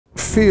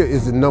fear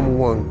is the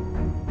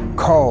 #1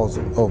 cause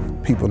of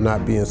people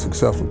not being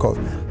successful, because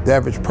the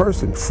average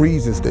person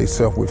freezes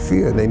themselves with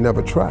fear and they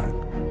never try.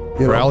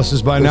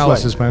 Paralysis by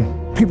analysis,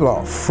 man. People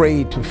are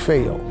afraid to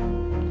fail.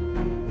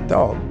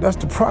 Dog, that's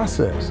the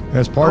process.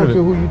 That's part of it. I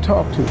don't care who you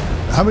talk to.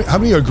 How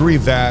many agree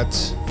that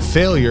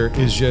failure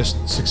is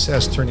just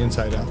success turned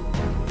inside out?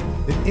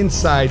 That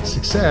inside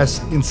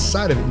success,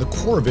 inside of it, in the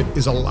core of it,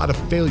 is a lot of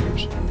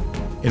failures.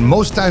 And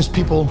most times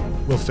people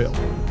will fail.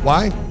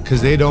 Why?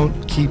 Because they don't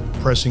keep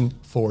pressing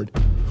forward.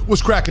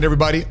 What's cracking,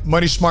 everybody?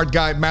 Money Smart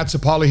Guy, Matt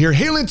Sapaula here,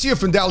 hailing to you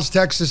from Dallas,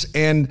 Texas.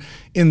 And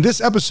in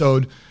this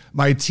episode,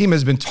 my team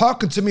has been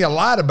talking to me a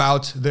lot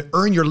about the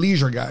Earn Your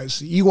Leisure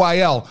guys,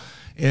 EYL,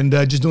 and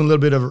just doing a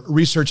little bit of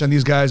research on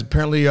these guys.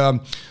 Apparently,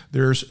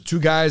 there's 2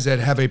 guys that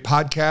have a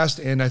podcast,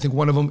 and I think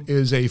one of them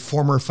is a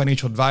former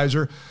financial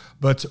advisor,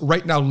 but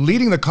right now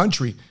leading the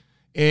country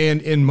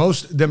and in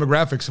most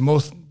demographics,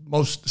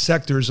 most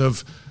sectors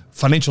of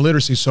financial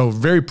literacy. So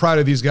very proud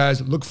of these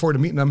guys. Look forward to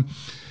meeting them.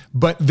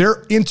 But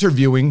they're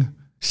interviewing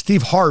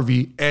Steve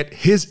Harvey at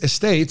his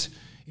estate.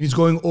 He's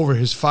going over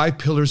his 5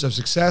 pillars of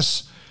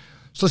success.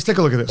 So let's take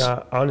a look at this.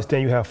 Now, I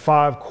understand you have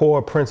 5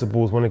 core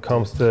principles when it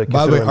comes to.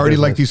 By the way, I already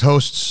like these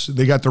hosts.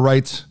 They got the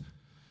right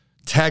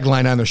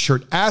tagline on their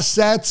shirt.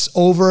 Assets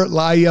over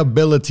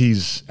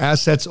liabilities.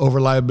 Assets over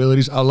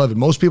liabilities. I love it.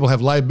 Most people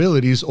have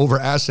liabilities over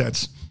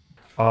assets.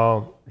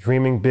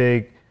 Dreaming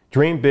big,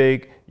 dream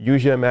big,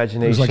 use your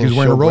imagination. It's like he's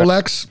wearing a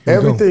Rolex.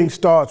 Everything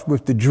starts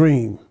with the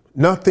dream.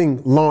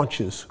 Nothing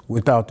launches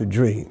without the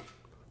dream.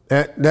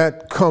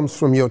 That comes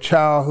from your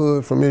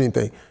childhood, from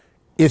anything.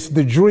 It's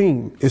the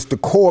dream. It's the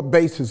core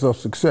basis of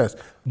success.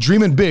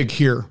 Dreaming big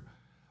here.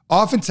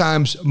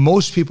 Oftentimes,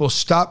 most people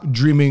stop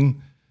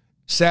dreaming,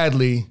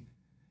 sadly,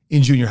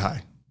 in junior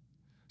high.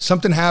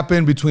 Something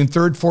happened between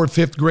 3rd, 4th,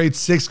 5th grade,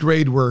 6th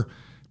grade where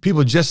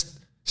people just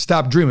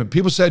stopped dreaming.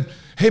 People said,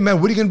 hey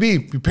man, what are you gonna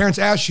be? Your parents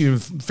ask you,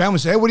 family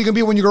say, hey, what are you gonna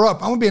be when you grow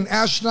up? I'm gonna be an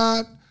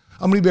astronaut.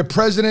 I'm gonna be a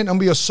president. I'm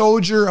gonna be a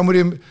soldier. I'm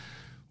gonna be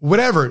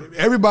whatever.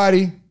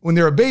 Everybody, when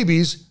they were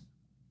babies,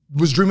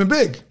 was dreaming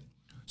big.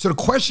 So the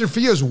question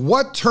for you is,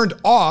 what turned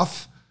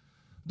off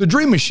the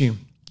dream machine?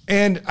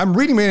 And I'm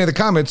reading many of the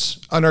comments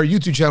on our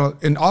YouTube channel,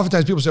 and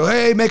oftentimes people say,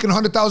 hey, making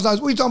 $100,000, what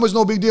are you talking about? It's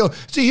no big deal.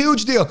 It's a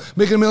huge deal.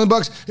 Making $1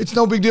 million, it's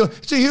no big deal.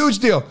 It's a huge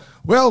deal.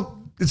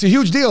 Well, it's a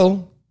huge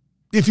deal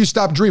if you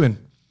stop dreaming.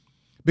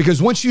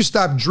 Because once you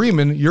stop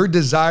dreaming, your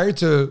desire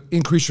to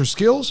increase your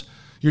skills,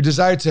 your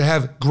desire to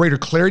have greater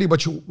clarity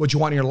about what you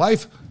want in your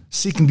life,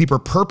 seeking deeper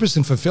purpose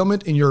and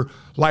fulfillment in your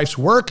life's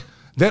work,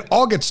 that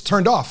all gets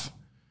turned off.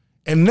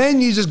 And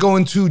then you just go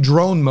into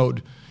drone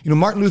mode. You know,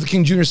 Martin Luther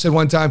King Jr. said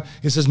one time,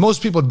 he says,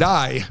 most people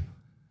die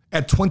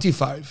at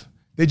 25.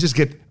 They just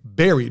get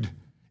buried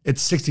at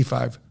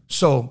 65.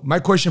 So my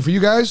question for you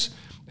guys,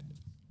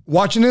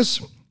 watching this,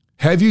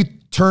 have you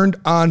turned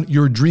on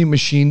your dream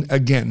machine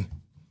again?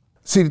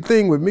 See, the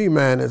thing with me,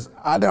 man, is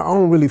I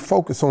don't really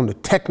focus on the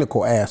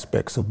technical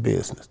aspects of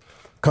business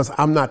because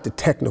I'm not the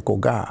technical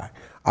guy.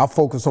 I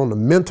focus on the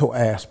mental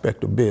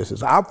aspect of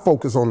business. I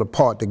focus on the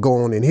part that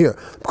go on in here.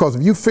 Because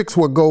if you fix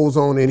what goes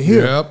on in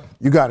here,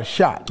 you got a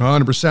shot.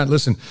 100%.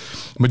 Listen,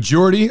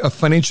 majority of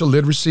financial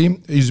literacy,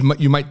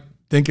 you might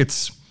think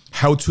it's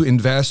how to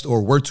invest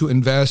or where to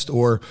invest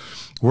or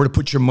where to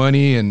put your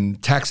money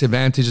and tax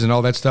advantages and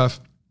all that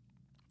stuff.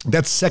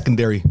 That's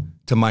secondary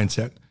to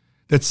mindset.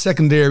 That's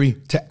secondary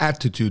to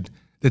attitude.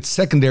 That's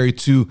secondary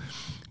to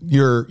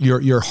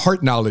your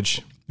heart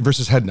knowledge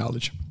versus head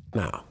knowledge.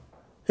 Now,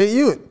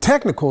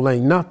 technical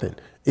ain't nothing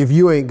if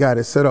you ain't got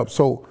it set up.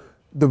 So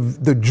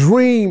the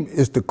dream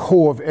is the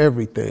core of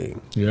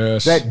everything.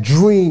 Yes. That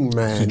dream,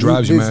 man. It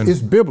drives you, man. It's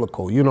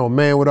biblical. You know,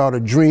 man without a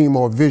dream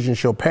or vision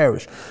shall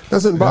perish.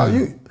 Doesn't bother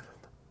you.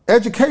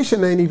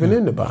 Education ain't even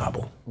in the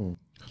Bible.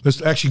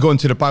 Let's actually go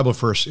into the Bible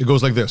first. It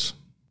goes like this.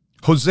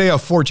 Hosea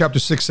 4, chapter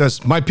 6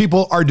 says, my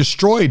people are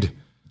destroyed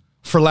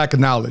for lack of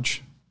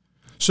knowledge.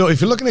 So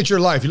if you're looking at your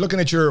life, you're looking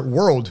at your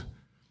world,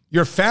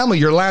 your family,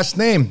 your last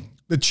name,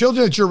 the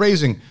children that you're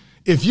raising,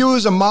 if you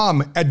as a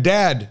mom, a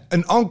dad,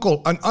 an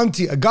uncle, an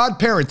auntie, a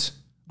godparent,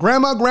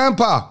 grandma,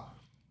 grandpa,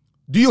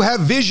 do you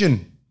have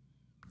vision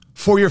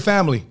for your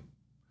family?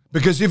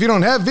 Because if you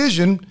don't have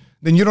vision,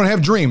 then you don't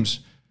have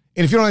dreams.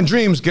 And if you don't have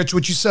dreams, guess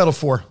what you settle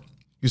for?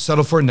 You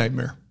settle for a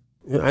nightmare.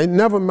 I ain't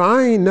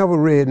never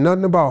read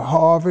nothing about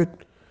Harvard,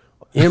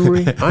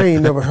 Emory. I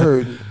ain't never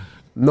heard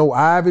no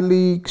Ivy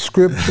League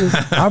scriptures.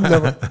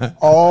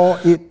 All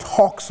it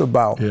talks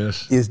about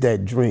is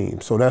that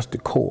dream. So that's the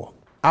core.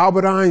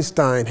 Albert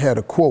Einstein had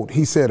a quote.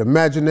 He said,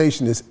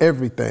 imagination is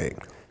everything.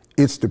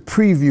 It's the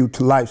preview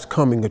to life's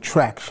coming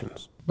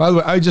attractions. By the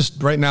way, I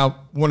just right now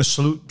want to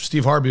salute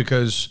Steve Harvey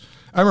because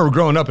I remember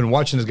growing up and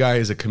watching this guy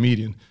as a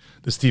comedian.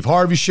 The Steve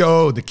Harvey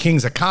Show, the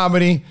Kings of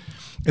Comedy,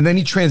 and then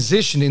he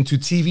transitioned into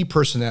TV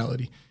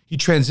personality. He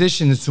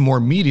transitioned into more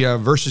media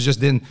versus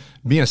just then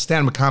being a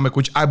stand-up comic,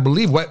 which I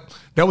believe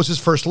that was his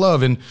first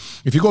love. And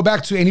if you go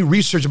back to any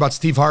research about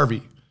Steve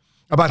Harvey,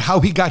 about how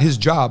he got his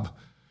job,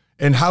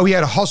 and how he had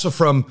to hustle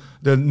from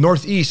the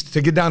Northeast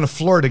to get down to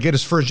Florida to get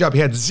his first job. He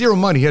had zero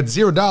money, he had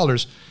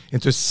 $0.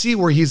 And to see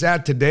where he's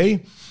at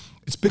today,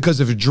 it's because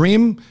of a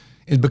dream,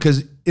 it's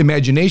because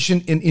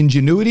imagination and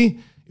ingenuity.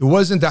 It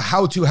wasn't the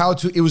how to,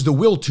 it was the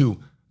will to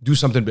do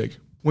something big.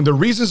 When the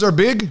reasons are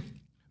big,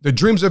 the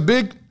dreams are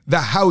big, the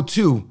how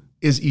to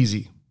is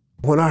easy.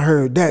 When I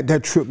heard that,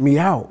 that tripped me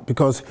out,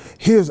 because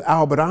here's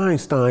Albert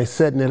Einstein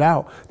setting it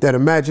out, that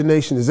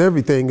imagination is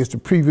everything, is the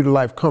preview to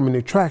life coming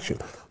attraction.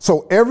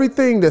 So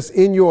everything that's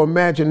in your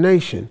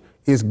imagination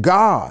is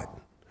God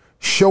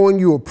showing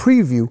you a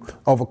preview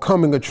of a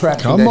coming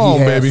attraction that he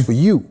has for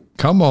you.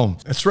 Come on.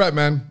 That's right,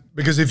 man.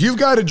 Because if you've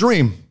got a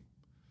dream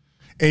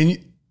and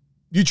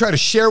you try to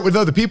share it with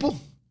other people,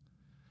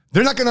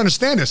 they're not going to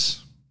understand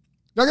this.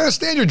 They're not going to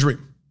understand your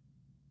dream.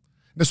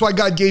 That's why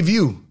God gave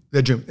you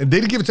that dream. And they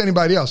didn't give it to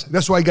anybody else.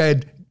 That's why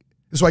God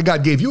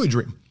gave you a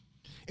dream.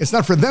 It's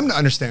not for them to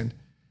understand.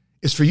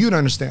 It's for you to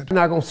understand. They're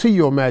not going to see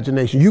your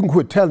imagination. You can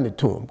quit telling it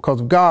to them,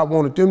 because if God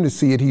wanted them to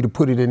see it, he'd have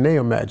put it in their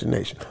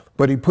imagination.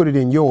 But he put it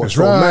in yours. That's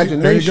so right.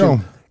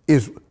 Imagination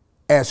is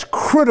as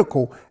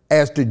critical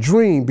as the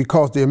dream,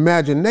 because the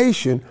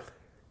imagination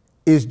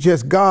is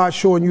just God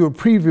showing you a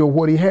preview of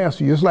what he has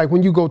for you. It's like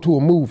when you go to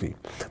a movie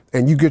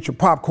and you get your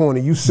popcorn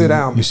and you sit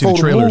down. Before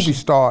the movie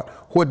start,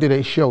 what do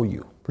they show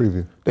you?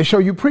 Preview. They show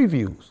you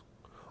previews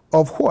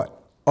of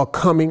what? A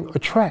coming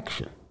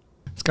attraction.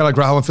 It's kind of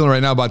like how I'm feeling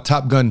right now about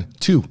Top Gun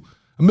 2.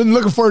 I've been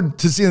looking forward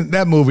to seeing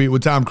that movie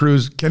with Tom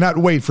Cruise. Cannot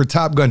wait for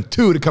Top Gun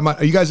 2 to come out.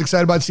 Are you guys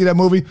excited about to see that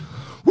movie?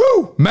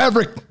 Woo!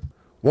 Maverick.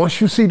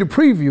 Once you see the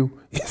preview,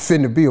 it's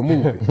finna be a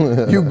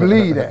movie. You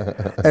believe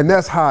that. And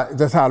that's how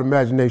the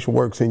imagination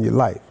works in your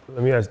life.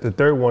 Let me ask, the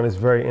third one is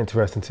very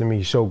interesting to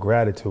me. Show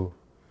gratitude.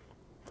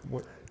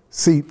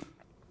 See,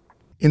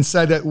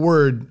 inside that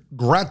word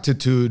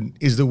gratitude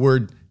is the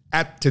word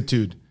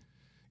attitude.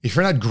 If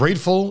you're not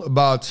grateful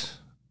about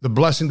the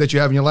blessing that you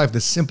have in your life,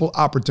 the simple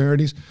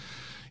opportunities,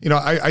 you know,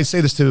 I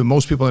say this to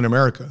most people in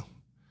America,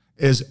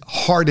 as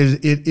hard as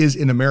it is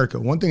in America.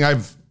 One thing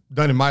I've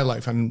done in my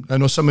life, and I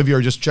know some of you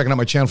are just checking out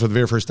my channel for the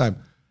very first time.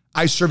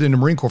 I served in the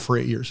Marine Corps for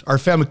 8 years. Our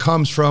family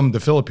comes from the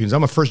Philippines.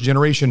 I'm a first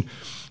generation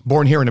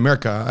born here in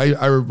America.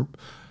 I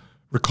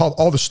recall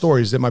all the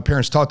stories that my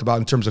parents talked about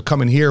in terms of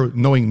coming here,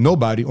 knowing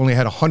nobody, only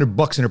had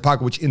 $100 in their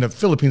pocket, which in the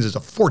Philippines is a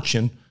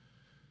fortune.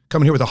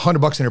 Coming here with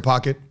 $100 in her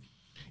pocket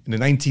in the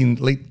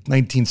late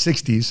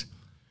 1960s.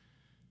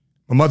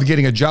 My mother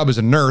getting a job as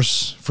a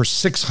nurse for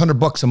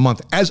 $600 a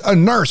month. As a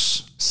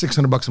nurse,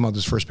 $600 a month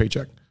is first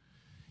paycheck.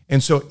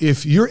 And so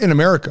if you're in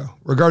America,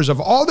 regardless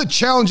of all the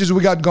challenges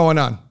we got going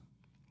on,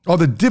 all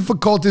the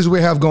difficulties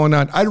we have going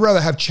on, I'd rather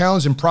have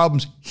challenges and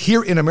problems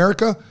here in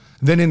America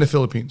than in the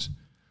Philippines.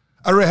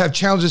 I'd rather have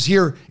challenges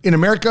here in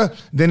America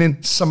than in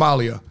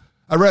Somalia.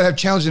 I'd rather have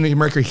challenges in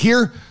America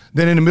here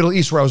than in the Middle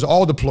East, where I was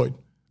all deployed.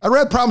 I'd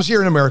rather have problems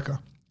here in America.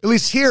 At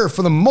least here,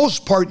 for the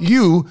most part,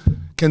 you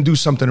can do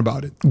something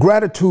about it.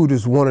 Gratitude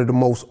is one of the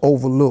most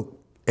overlooked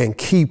and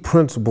key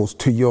principles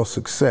to your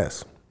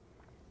success.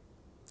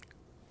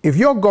 If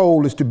your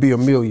goal is to be a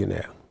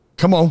millionaire,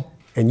 come on,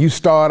 and you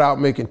start out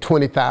making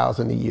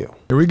 $20,000 a year.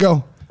 Here we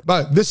go.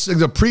 But this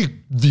is a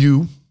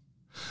preview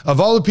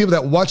of all the people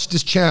that watch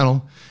this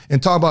channel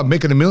and talk about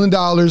making $1 million.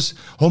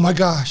 Oh my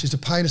gosh, it's a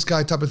pie in the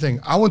sky type of thing.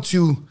 I want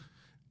to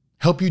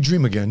help you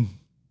dream again,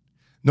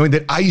 knowing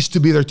that I used to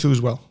be there too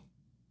as well.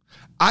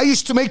 I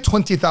used to make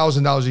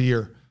 $20,000 a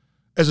year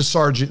as a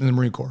sergeant in the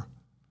Marine Corps.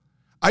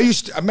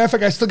 As a matter of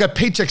fact, I still got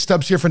paycheck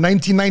stubs here for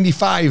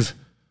 1995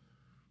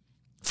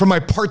 from my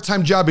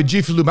part-time job at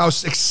Jiffy Lube. I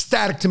was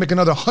ecstatic to make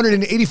another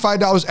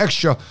 $185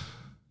 extra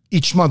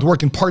each month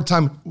working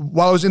part-time.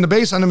 While I was in the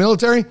base on the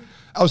military,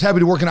 I was happy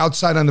to working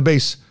outside on the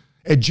base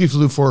at Jiffy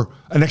Lube for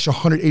an extra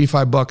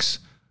 $185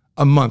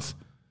 a month.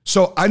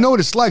 So I know what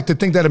it's like to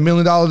think that $1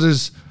 million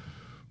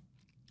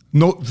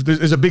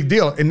is a big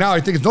deal. And now I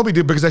think it's no big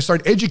deal because I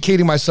started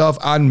educating myself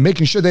on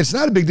making sure that it's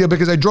not a big deal,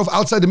 because I drove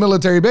outside the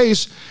military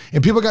base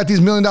and people got these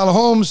 $1 million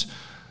homes,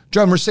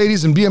 driving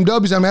Mercedes and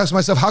BMWs. I'm asking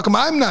myself, how come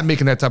I'm not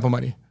making that type of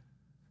money?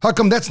 How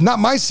come that's not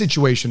my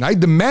situation? I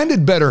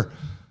demanded better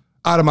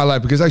out of my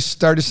life because I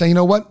started saying, you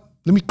know what?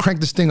 Let me crank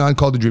this thing on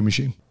called the Dream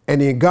Machine.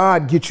 And then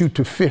God gets you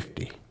to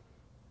 50.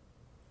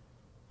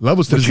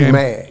 Levels to the game. But you're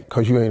mad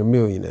because you ain't a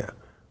millionaire.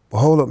 But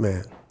hold up,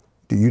 man.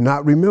 Do you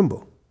not remember?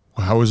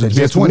 Well, how was it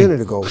just 20? A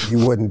minute ago,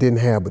 you didn't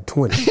have but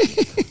 20.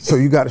 So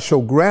you got to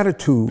show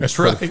gratitude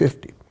for the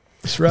 50.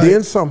 That's right.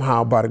 Then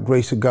somehow, by the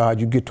grace of God,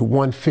 you get to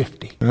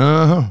 150.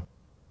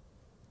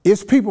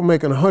 It's people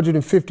making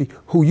 150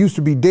 who used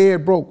to be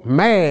dead broke,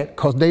 mad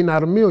because they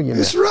not a millionaire.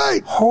 That's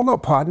right. Hold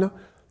up, partner.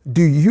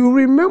 Do you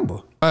remember?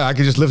 I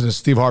could just listen to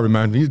Steve Harvey,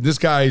 man. This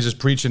guy is just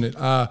preaching it.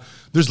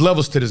 There's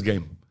levels to this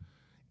game.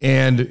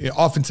 And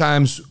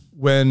oftentimes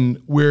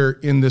when we're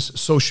in this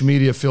social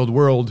media filled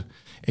world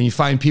and you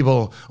find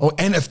people, oh,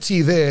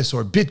 NFT this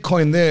or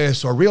Bitcoin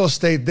this or real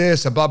estate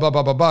this and blah, blah,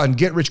 blah, blah, blah, and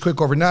get rich quick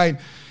overnight.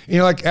 And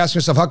you're like asking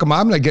yourself, how come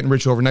I'm not getting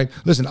rich overnight?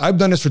 Listen, I've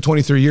done this for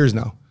 23 years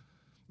now.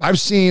 I've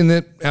seen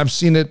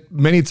it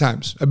many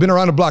times. I've been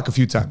around the block a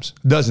few times,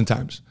 a dozen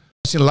times.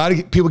 I've seen a lot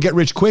of people get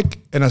rich quick,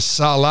 and I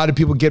saw a lot of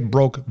people get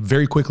broke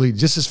very quickly,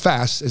 just as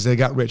fast as they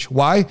got rich.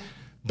 Why?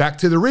 Back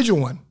to the original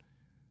one.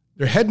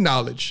 Their head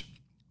knowledge,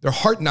 their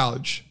heart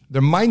knowledge,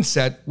 their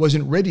mindset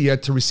wasn't ready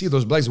yet to receive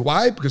those blessings.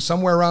 Why? Because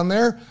somewhere around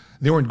there,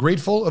 they weren't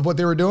grateful of what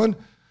they were doing.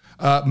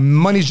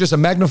 Money's just a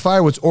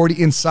magnifier. What's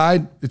already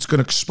inside, it's going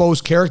to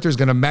expose character. It's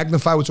going to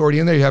magnify what's already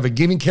in there. You have a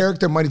giving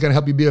character. Money's going to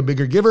help you be a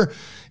bigger giver.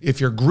 If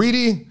you're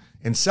greedy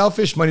and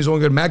selfish, money's only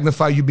going to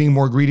magnify you being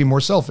more greedy,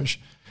 more selfish,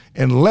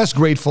 and less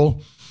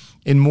grateful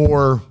and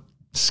more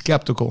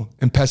skeptical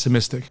and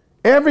pessimistic.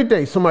 Every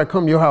day somebody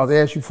come to your house,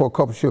 ask you for a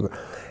cup of sugar,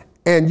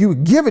 and you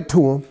give it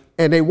to them,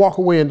 and they walk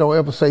away and don't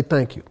ever say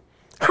thank you.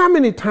 How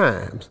many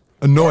times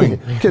annoying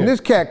can this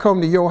cat come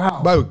to your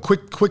house? By the way,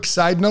 quick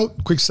side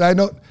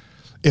note.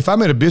 If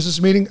I'm at a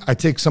business meeting, I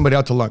take somebody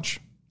out to lunch.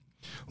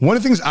 One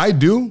of the things I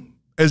do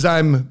is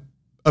I'm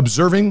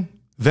observing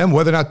them,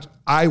 whether or not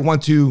I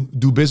want to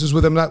do business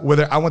with them,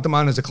 whether I want them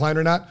on as a client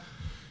or not.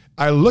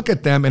 I look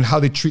at them and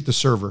how they treat the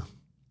server.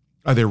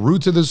 Are they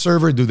rude to the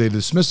server? Do they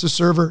dismiss the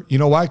server? You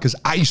know why? Because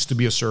I used to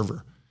be a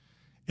server.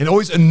 It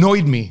always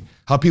annoyed me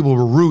how people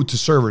were rude to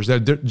servers. They're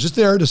just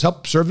there to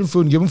help serve them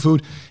food and give them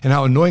food, and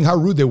how annoying, how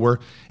rude they were,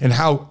 and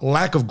how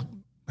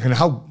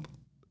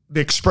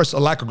they expressed a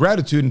lack of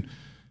gratitude and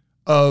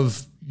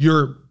of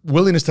your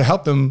willingness to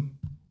help them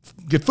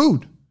get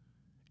food.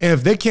 And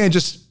if they can't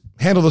just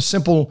handle the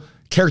simple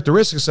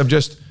characteristics of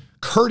just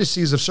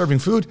courtesies of serving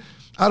food,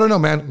 I don't know,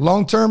 man.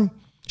 Long term,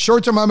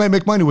 short term, I might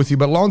make money with you,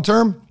 but long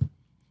term,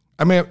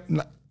 I may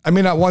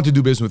not want to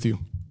do business with you.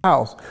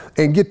 House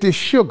and get this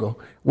sugar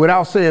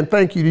without saying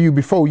thank you to you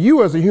before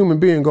you as a human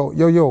being go,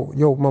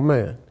 yo, my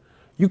man,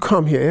 you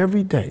come here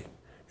every day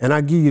and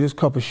I give you this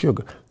cup of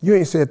sugar. You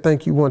ain't said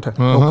thank you one time.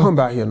 Don't come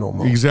back here no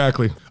more.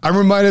 Exactly. I'm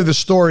reminded of the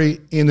story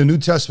in the New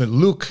Testament.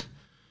 Luke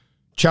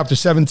chapter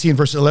 17,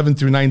 verses 11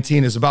 through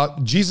 19 is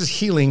about Jesus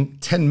healing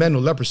 10 men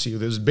with leprosy.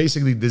 There's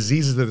basically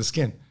diseases of the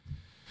skin.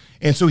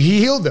 And so he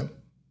healed them.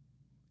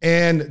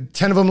 And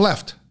 10 of them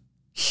left,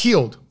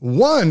 healed.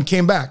 One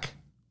came back.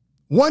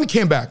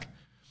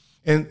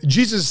 And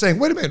Jesus is saying,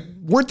 wait a minute,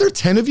 weren't there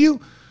 10 of you?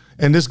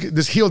 And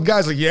this healed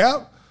guy's like,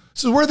 yeah.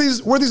 So where are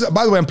these,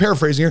 by the way, I'm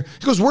paraphrasing here.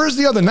 He goes, where's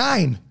the other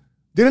 9?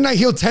 Didn't I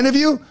heal 10 of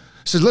you? He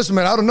says, listen,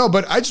 man, I don't know,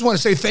 but I just want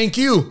to say thank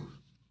you.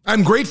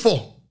 I'm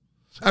grateful.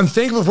 I'm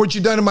thankful for what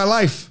you've done in my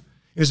life.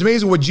 And it's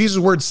amazing what Jesus'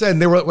 word said,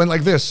 and they went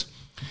like this.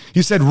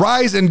 He said,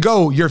 rise and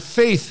go. Your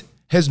faith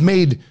has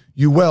made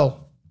you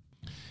well.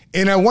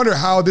 And I wonder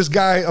how this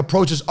guy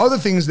approaches other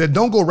things that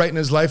don't go right in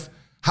his life,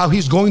 how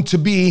he's going to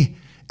be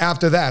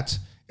after that.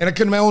 And I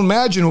can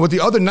imagine what the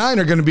other 9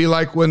 are going to be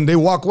like when they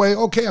walk away.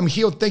 Okay, I'm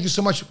healed. Thank you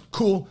so much.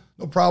 Cool.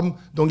 No problem.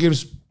 Don't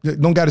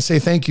got to say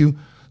thank you.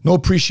 No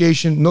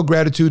appreciation, no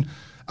gratitude.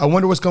 I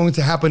wonder what's going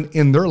to happen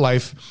in their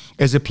life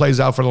as it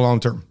plays out for the long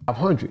term.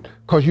 500,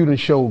 because you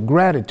didn't show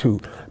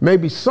gratitude.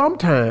 Maybe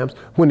sometimes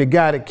when the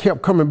guy that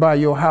kept coming by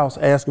your house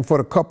asking for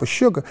the cup of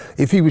sugar,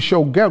 if he would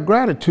show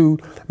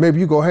gratitude,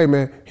 maybe you go, hey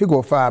man, here go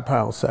a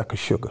 5-pound sack of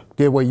sugar.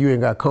 That way you ain't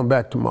got to come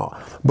back tomorrow.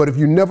 But if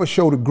you never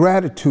show the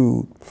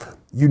gratitude,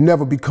 you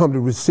never become the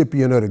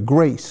recipient of the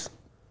grace.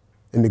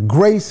 And the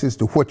grace is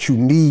what you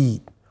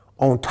need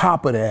on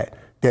top of that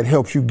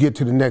helps you get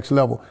to the next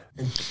level.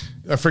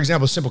 For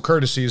example, simple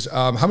courtesies.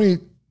 How many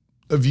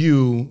of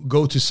you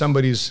go to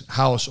somebody's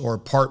house or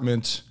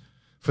apartment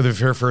for the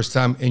very first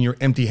time and you're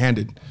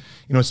empty-handed?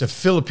 You know, it's a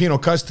Filipino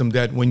custom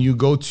that when you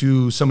go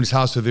to somebody's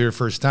house for the very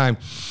first time,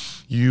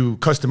 you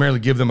customarily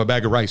give them a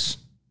bag of rice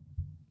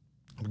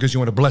because you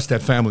want to bless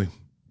that family.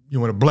 You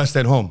want to bless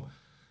that home,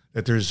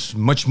 that there's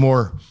much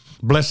more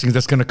blessings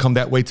that's going to come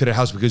that way to the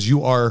house because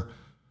you are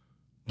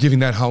giving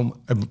that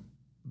home a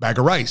bag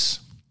of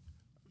rice.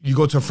 You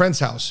go to a friend's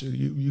house,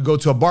 you go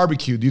to a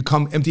barbecue, do you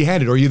come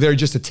empty-handed, or are you there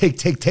just to take,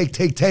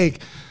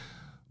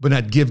 but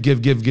not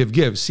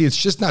give? See,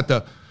 it's just not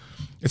the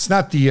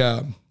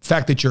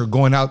fact that you're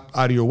going out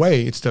of your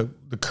way. It's the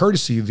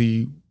courtesy,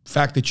 the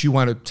fact that you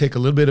want to take a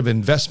little bit of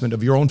investment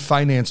of your own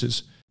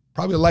finances.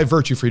 Probably a life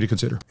virtue for you to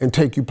consider. And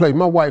take you place.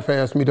 My wife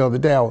asked me the other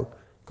day,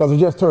 because I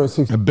just turned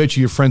 60. I bet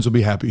you your friends will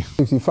be happy.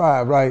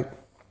 65, right?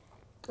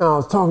 And I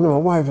was talking to my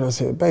wife and I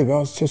said, baby, I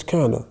was just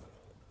kind of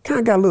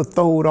got a little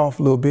throwed off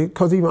a little bit,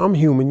 because even I'm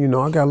human, you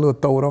know, I got a little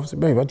throwed off. I said,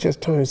 baby, I just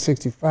turned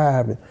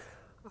 65 and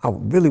I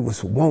really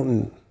was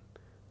wanting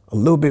a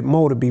little bit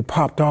more to be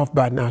popped off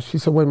by now. She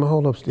said, wait a minute,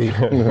 hold up, Steve.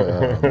 Wait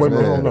a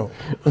minute, hold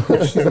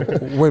up. She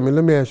said, wait a minute,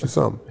 let me ask you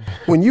something.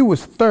 When you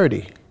was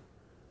 30,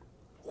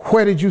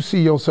 where did you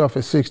see yourself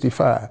at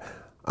 65?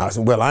 I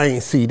said, well, I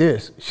ain't see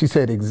this. She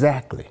said,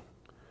 exactly.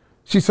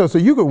 She said, so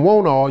you can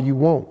want all you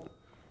want,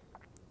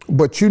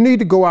 but you need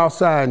to go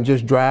outside and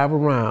just drive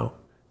around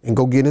and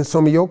go get in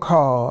some of your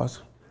cars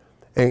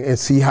and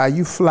see how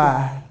you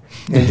fly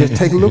and just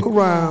take a look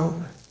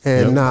around.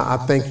 And now I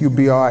think you'll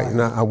be all right.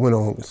 Now I went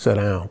on to sit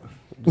down.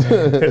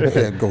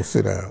 Go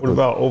sit down. What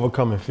about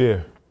overcoming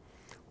fear?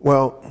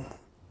 Well,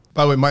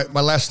 by the way,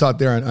 my last thought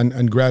there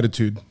on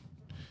gratitude,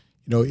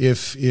 you know,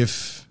 if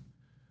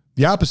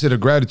the opposite of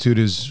gratitude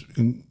is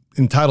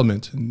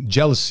entitlement and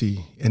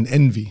jealousy and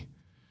envy,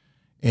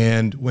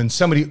 And when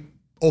somebody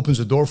opens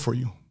a door for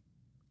you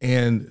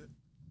and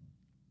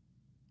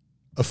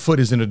a foot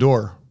is in a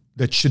door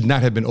that should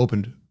not have been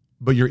opened,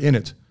 but you're in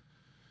it,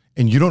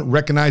 and you don't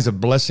recognize a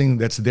blessing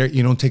that's there,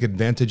 you don't take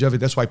advantage of it.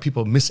 That's why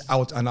people miss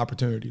out on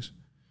opportunities.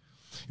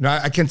 You know,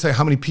 I can't tell you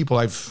how many people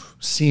I've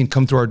seen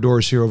come through our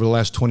doors here over the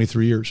last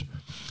 23 years,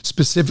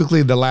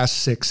 specifically the last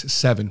 6,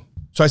 7.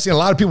 So I've seen a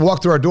lot of people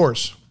walk through our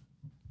doors,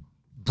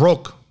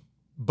 broke,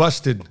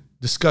 busted,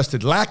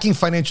 disgusted, lacking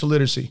financial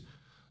literacy,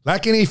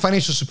 lacking any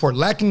financial support,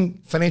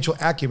 lacking financial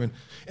acumen.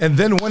 And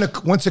then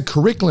once a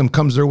curriculum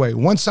comes their way,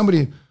 once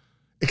somebody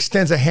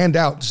extends a hand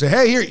out to say,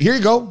 hey, here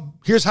you go.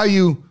 Here's how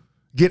you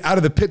get out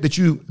of the pit that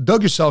you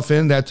dug yourself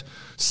in, that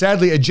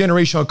sadly a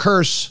generational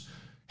curse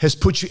has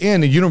put you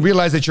in, and you don't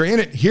realize that you're in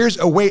it. Here's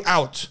a way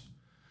out.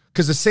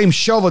 Because the same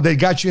shovel that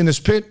got you in this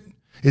pit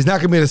is not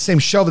going to be the same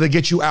shovel that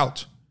gets you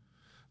out.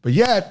 But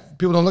yet,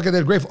 people don't look at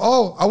that grateful.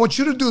 Oh, I want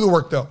you to do the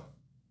work though.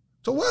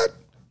 So what?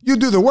 You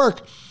do the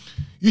work.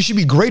 You should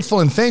be grateful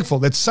and thankful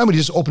that somebody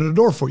just opened the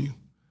door for you,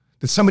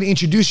 that somebody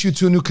introduced you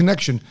to a new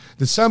connection,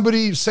 that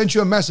somebody sent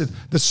you a message.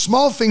 The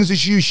small things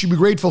that you should be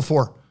grateful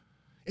for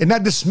and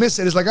not dismiss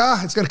it as like,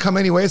 it's going to come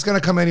anyway. It's going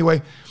to come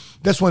anyway.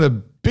 That's one of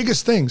the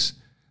biggest things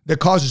that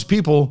causes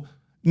people.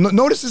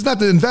 Notice it's not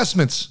the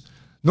investments.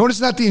 Notice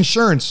it's not the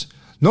insurance.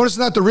 Notice it's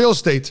not the real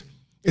estate.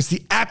 It's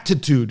the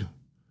attitude.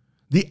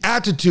 The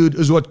attitude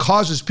is what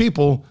causes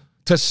people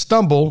to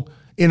stumble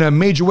in a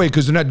major way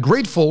because they're not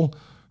grateful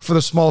for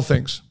the small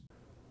things.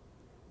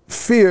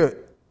 Fear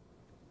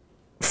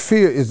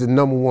is the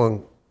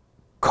 #1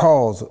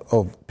 cause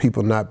of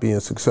people not being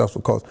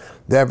successful, because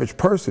the average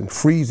person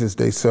freezes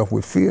themselves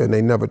with fear and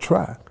they never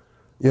try.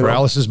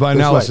 Paralysis by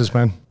analysis,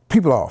 man.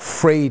 People are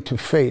afraid to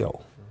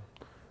fail.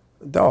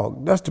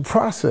 Dog, that's the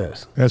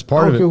process. That's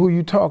part of it. I don't care who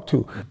you talk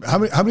to. How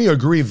many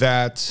agree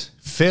that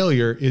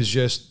failure is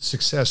just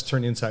success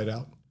turned inside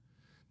out?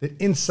 That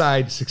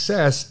inside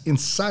success,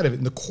 inside of it,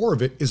 in the core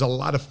of it, is a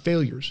lot of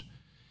failures.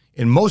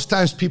 And most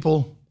times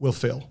people will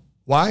fail.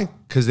 Why?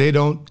 Because they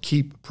don't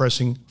keep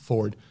pressing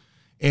forward.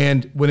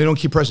 And when they don't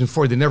keep pressing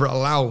forward, they never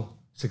allow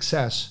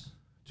success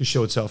to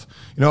show itself.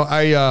 You know,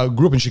 I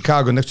grew up in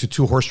Chicago next to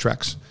 2 horse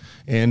tracks.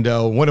 And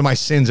one of my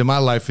sins in my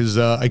life is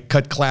I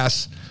cut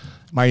class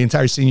my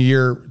entire senior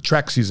year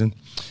track season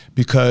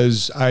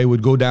because I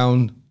would go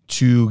down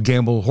to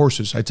gamble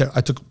horses. I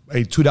took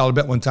a $2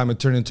 bet one time and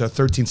turned into a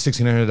 $1,300,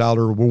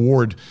 $1,600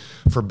 reward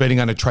for betting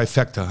on a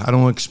trifecta. I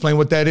don't want to explain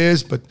what that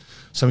is, but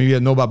some of you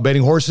that know about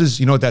betting horses,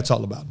 you know what that's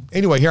all about.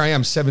 Anyway, here I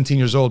am, 17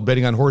 years old,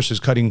 betting on horses,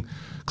 cutting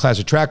class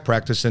of track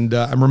practice. And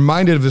I'm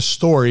reminded of the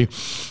story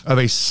of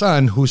a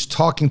son who's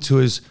talking to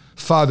his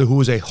father, who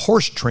was a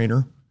horse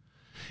trainer.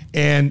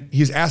 And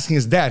he's asking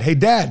his dad, hey,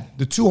 Dad,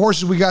 the 2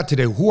 horses we got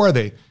today, who are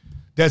they?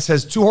 Dad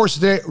says, 2 horses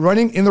today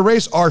running in the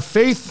race are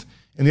faith,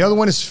 and the other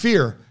one is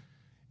fear.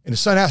 And the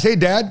son asks, hey,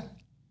 Dad,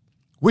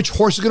 which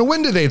horse is going to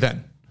win today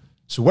then?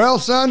 So, well,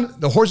 son,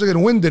 the horse that's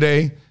going to win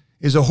today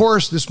is a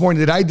horse this morning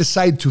that I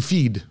decide to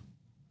feed.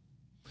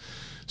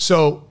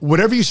 So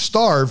whatever you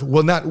starve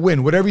will not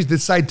win. Whatever you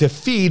decide to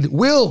feed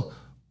will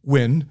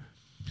win,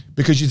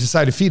 because you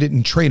decide to feed it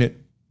and train it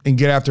and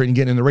get after it and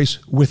get in the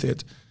race with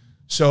it.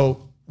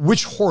 So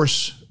which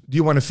horse do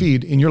you want to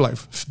feed in your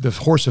life? The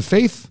horse of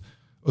faith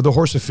or the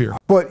horse of fear?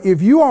 But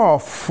if you are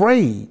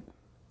afraid,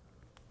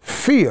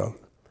 fear,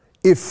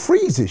 it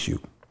freezes you.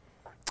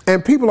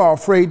 And people are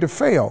afraid to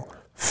fail.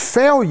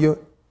 Failure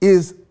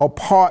is a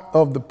part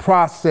of the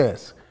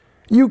process.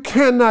 You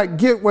cannot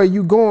get where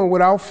you're going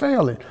without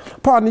failing.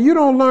 Partner, you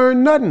don't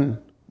learn nothing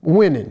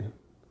winning.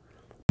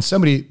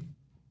 Somebody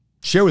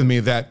shared with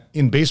me that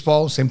in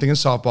baseball, same thing in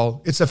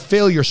softball, it's a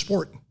failure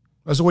sport.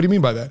 I said, what do you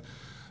mean by that?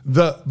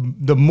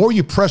 The more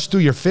you press through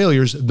your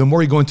failures, the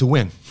more you're going to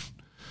win.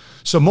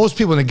 So most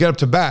people, when they get up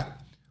to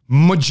bat,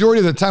 majority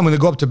of the time when they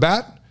go up to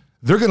bat,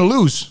 they're going to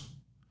lose.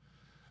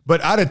 But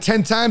out of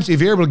 10 times,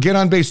 if you're able to get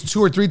on base 2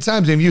 or 3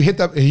 times, and if you hit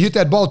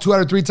that ball 2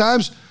 out of 3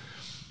 times,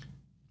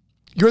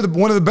 you're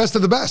one of the best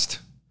of the best.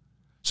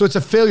 So it's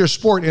a failure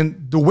sport.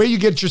 And the way you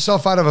get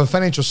yourself out of a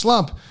financial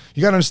slump,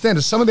 you got to understand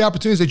that some of the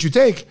opportunities that you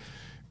take,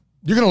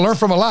 you're going to learn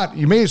from a lot.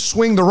 You may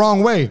swing the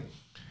wrong way.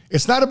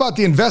 It's not about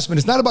the investment.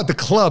 It's not about the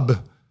club.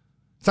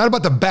 It's not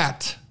about the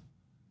bat.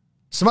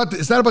 It's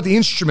not about the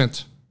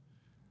instrument.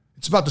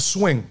 It's about the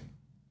swing.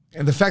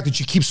 And the fact that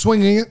you keep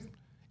swinging it, and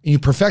you're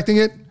perfecting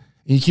it, and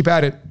you keep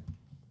at it.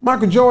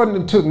 Michael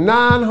Jordan took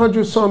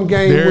 900-some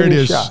game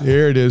winning shots.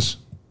 There it is.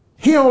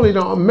 He only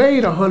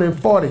made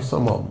 140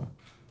 some of them.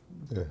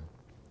 Yeah.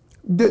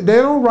 They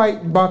don't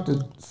write about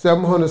the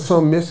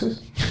 700-some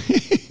misses.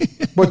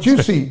 But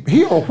you see,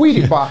 he on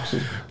Wheatie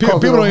boxes. People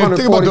don't even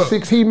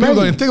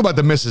think about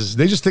the misses.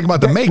 They just think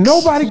about the makes.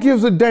 Nobody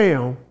gives a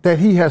damn that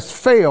he has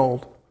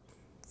failed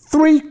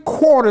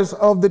 3/4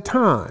 of the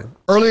time.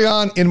 Early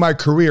on in my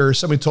career,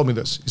 somebody told me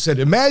this. He said,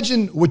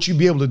 imagine what you'd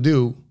be able to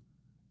do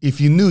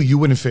if you knew you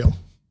wouldn't fail.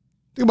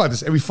 Think about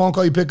this. Every phone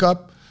call you pick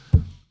up,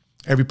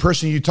 every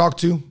person you talk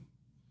to,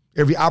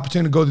 every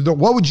opportunity to go to the door,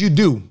 what would you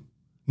do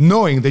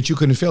knowing that you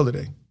couldn't fail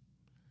today?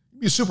 You'd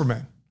be a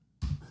Superman.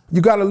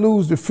 You got to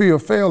lose the fear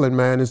of failing,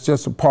 man. It's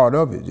just a part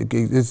of it.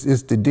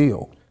 It's the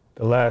deal.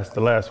 The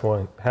last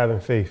one, having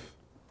faith.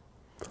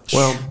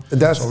 Well,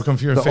 that's overcome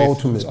fear the and faith.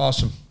 ultimate. It's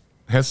awesome.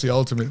 That's the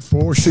ultimate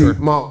for sure.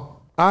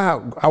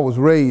 I was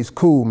raised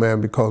cool,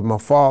 man, because my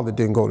father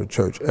didn't go to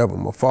church ever.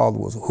 My father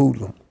was a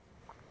hoodlum.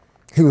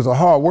 He was a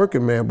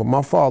hard-working man, but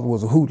my father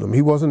was a hoodlum.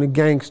 He wasn't a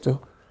gangster.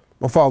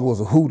 My father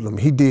was a hoodlum.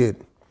 He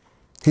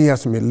had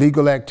some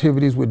illegal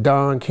activities with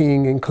Don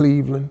King in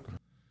Cleveland.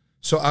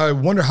 So I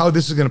wonder how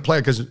this is going to play,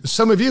 because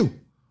some of you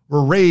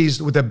were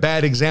raised with a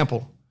bad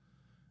example.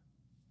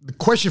 The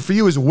question for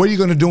you is, what are you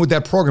going to do with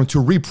that program?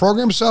 To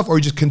reprogram yourself, or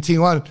you just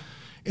continue on?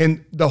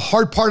 And the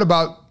hard part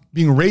about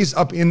being raised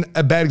up in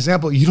a bad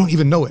example, you don't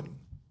even know it.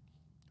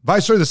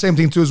 Vice versa, the same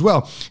thing too as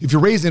well. If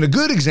you're raised in a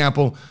good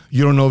example,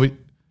 you don't know it.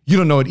 You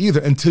don't know it either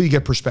until you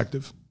get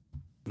perspective.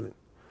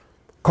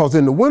 Because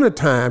in the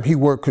wintertime, he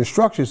worked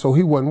construction, so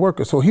he wasn't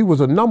working. So he was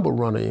a number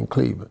runner in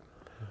Cleveland.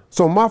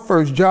 So my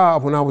first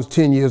job when I was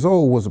 10 years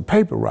old was a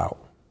paper route.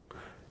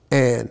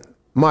 And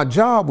my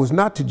job was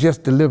not to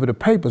just deliver the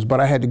papers,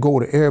 but I had to go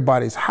to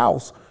everybody's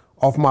house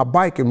off my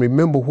bike and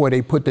remember where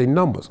they put their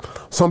numbers.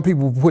 Some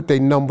people put their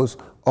numbers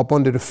up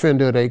under the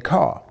fender of their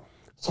car.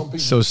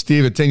 So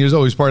Steve, at 10 years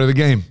old, he's part of the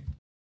game.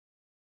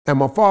 And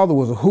my father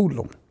was a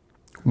hoodlum.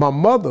 My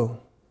mother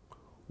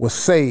was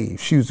saved.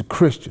 She was a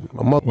Christian.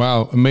 My mother.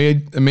 Wow,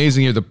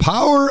 amazing here. The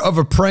power of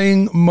a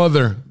praying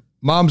mother.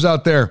 Moms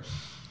out there,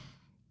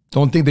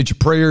 don't think that your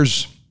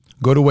prayers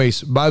go to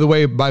waste. By the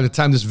way, by the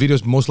time this video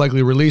is most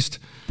likely released,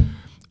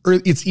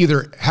 it's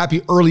either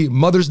happy early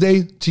Mother's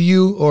Day to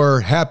you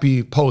or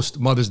happy post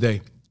Mother's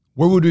Day.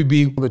 Where would we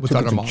be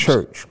without our moms?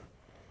 Church.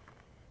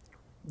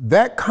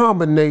 That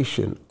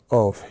combination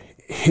of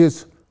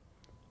his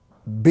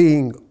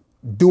doing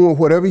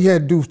whatever he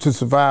had to do to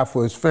survive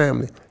for his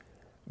family,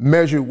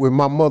 measured with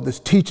my mother's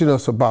teaching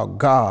us about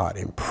God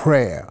and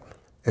prayer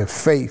and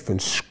faith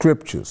and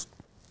scriptures,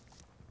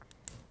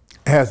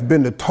 has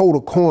been the total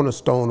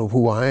cornerstone of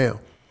who I am.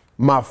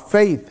 My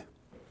faith,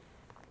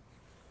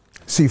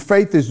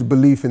 faith is the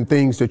belief in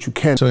things that you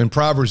can't. So in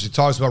Proverbs, it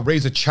talks about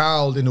raise a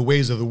child in the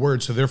ways of the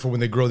word, so therefore when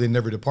they grow, they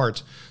never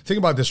depart. Think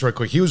about this right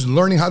quick. He was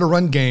learning how to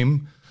run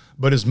game,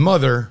 but his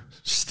mother,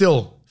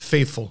 still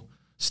faithful,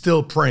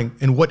 still praying.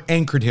 And what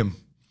anchored him?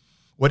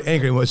 What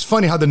anchored him? Well, it's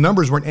funny how the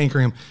numbers weren't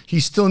anchoring him. He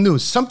still knew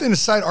something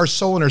inside our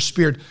soul and our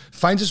spirit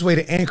finds its way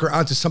to anchor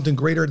onto something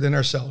greater than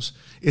ourselves.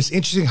 It's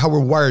interesting how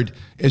we're wired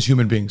as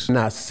human beings. And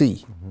I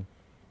see.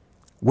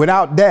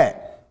 Without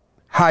that,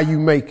 how you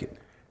make it?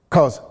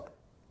 Because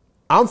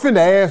I'm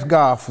finna ask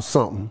God for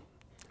something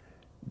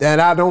that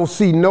I don't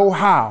see no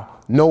how,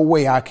 no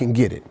way I can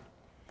get it.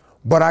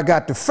 But I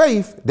got the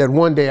faith that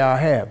one day I'll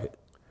have it.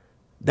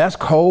 That's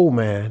cold,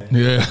 man.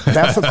 Yeah.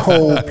 That's a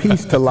cold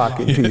piece to lock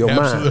into your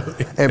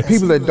mind. And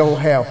people that don't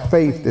have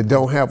faith, that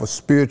don't have a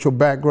spiritual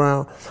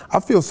background,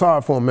 I feel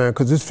sorry for them, man,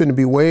 because it's finna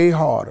be way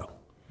harder.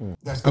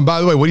 And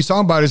by the way, what he's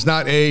talking about is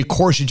not a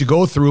course that you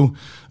go through,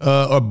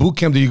 a boot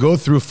camp that you go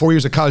through, 4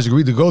 years of college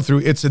degree to go through.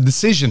 It's a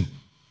decision.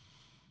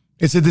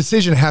 It's a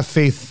decision to have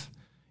faith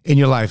in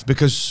your life,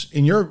 because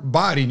in your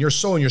body, in your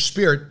soul, in your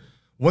spirit,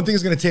 one thing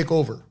is going to take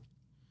over,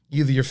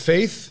 either your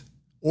faith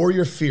or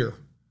your fear.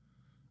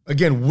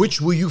 Again,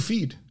 which will you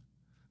feed?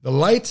 The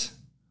light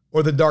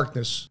or the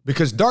darkness?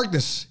 Because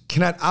darkness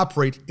cannot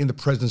operate in the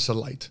presence of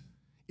light.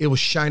 It will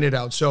shine it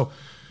out. So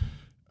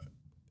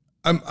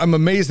I'm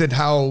amazed at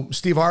how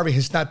Steve Harvey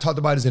has not talked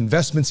about his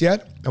investments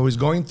yet. I was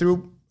going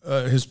through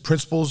his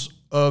principles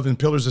and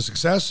pillars of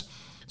success.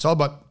 It's all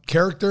about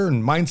character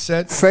and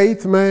mindset.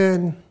 Faith,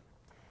 man,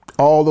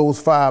 all those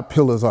 5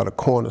 pillars are the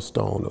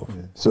cornerstone of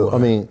it. So, I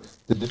mean...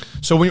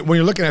 So when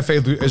you're looking at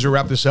faith, as we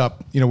wrap this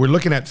up, we're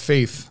looking at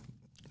faith.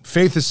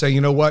 Faith is saying,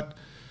 you know what?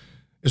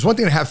 It's one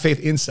thing to have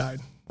faith inside,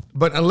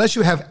 but unless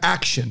you have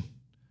action,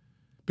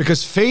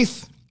 because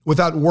faith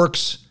without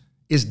works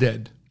is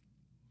dead.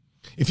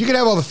 If you can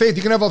have all the faith,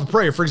 you can have all the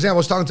prayer. For example, I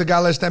was talking to a guy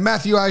last night,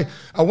 Matthew, I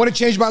want to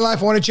change my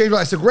life. I want to change my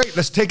life. I said, great,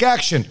 let's take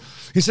action.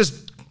 He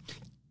says,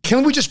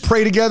 can we just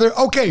pray together?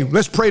 Okay,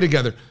 let's pray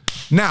together.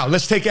 Now,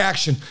 let's take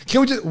action.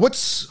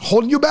 What's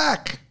holding you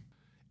back?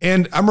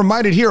 And I'm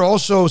reminded here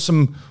also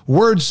some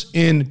words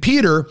in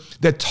Peter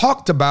that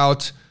talked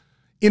about,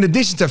 in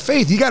addition to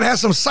faith, you got to have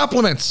some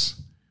supplements.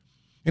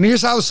 And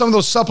here's how some of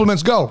those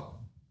supplements go.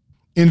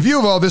 In view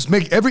of all this,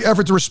 make every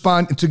effort to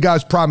respond to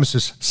God's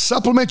promises.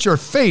 Supplement your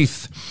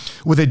faith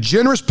with a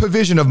generous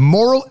provision of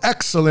moral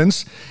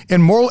excellence,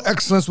 and moral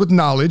excellence with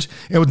knowledge,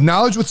 and with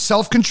knowledge with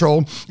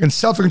self-control, and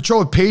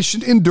self-control with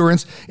patient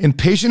endurance, and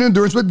patient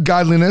endurance with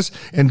godliness,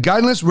 and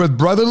godliness with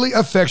brotherly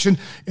affection,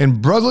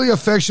 and brotherly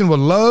affection with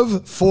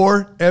love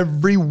for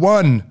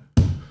everyone.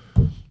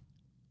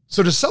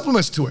 So there's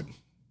supplements to it.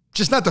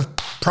 Just not the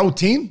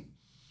protein.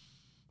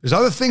 There's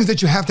other things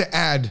that you have to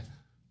add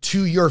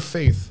to your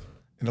faith.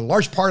 And a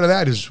large part of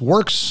that is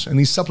works and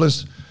these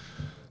supplements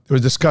that were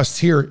discussed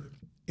here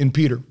in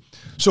Peter.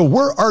 So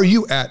where are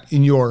you at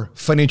in your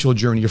financial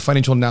journey, your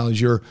financial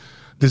knowledge, your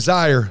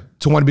desire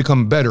to want to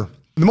become better?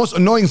 The most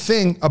annoying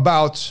thing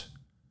about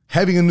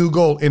having a new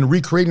goal and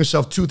recreating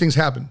yourself, 2 things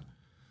happen.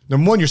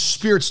 Number one, your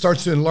spirit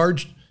starts to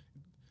enlarge.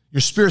 Your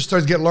spirit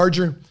starts to get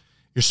larger.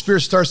 Your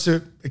spirit starts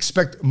to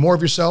expect more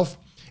of yourself,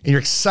 and you're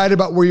excited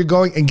about where you're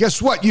going. And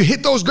guess what? You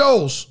hit those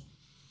goals,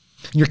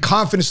 and your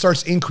confidence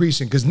starts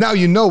increasing because now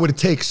you know what it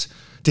takes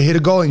to hit a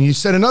goal, and you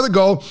set another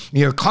goal, and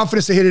you have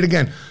confidence to hit it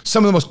again.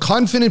 Some of the most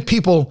confident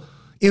people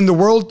in the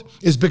world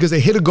is because they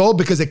hit a goal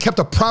because they kept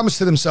a promise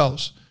to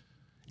themselves,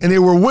 and they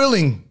were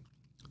willing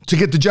to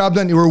get the job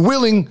done. They were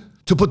willing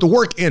to put the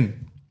work in.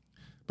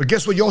 But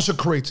guess what you also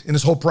create in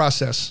this whole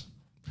process?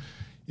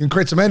 You can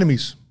create some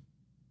enemies.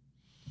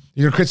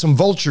 You're gonna create some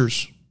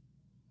vultures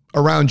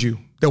around you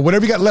that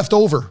whatever you got left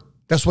over,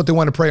 that's what they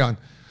want to prey on.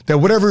 That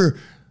whatever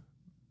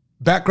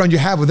background you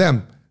have with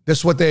them,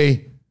 that's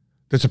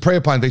a prey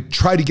upon. They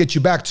try to get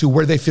you back to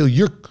where they feel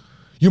you're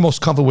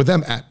most comfortable with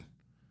them at.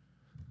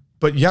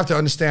 But you have to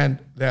understand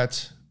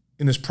that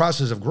in this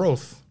process of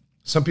growth,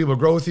 some people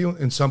grow with you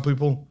and some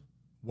people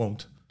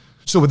won't.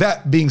 So with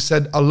that being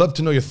said, I'd love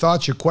to know your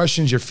thoughts, your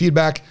questions, your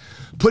feedback.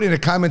 Put it in the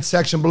comment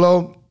section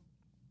below.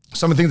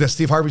 Some of the things that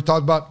Steve Harveys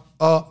talked about,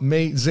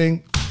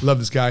 amazing. Love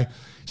this guy.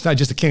 He's not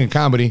just a king of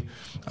comedy.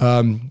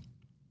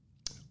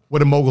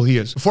 What a mogul he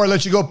is. Before I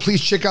let you go,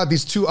 please check out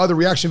these 2 other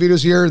reaction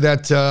videos here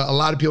that a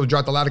lot of people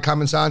dropped a lot of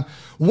comments on.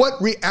 What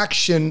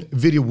reaction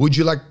video would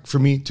you like for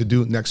me to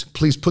do next?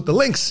 Please put the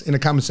links in the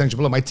comment section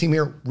below. My team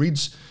here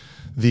reads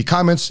the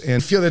comments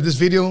and feel that this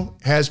video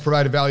has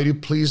provided value to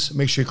you. Please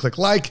make sure you click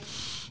like.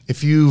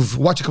 If you've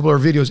watched a couple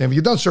of our videos and if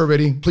you've done so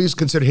already, please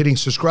consider hitting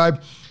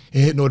subscribe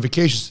and hit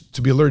notifications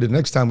to be alerted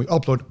next time we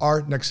upload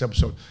our next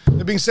episode.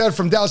 That being said,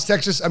 from Dallas,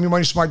 Texas, I'm your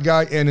money smart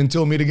guy. And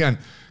until we meet again,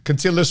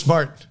 continue to live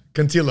smart,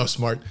 continue to love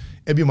smart,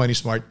 and be money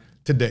smart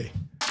today.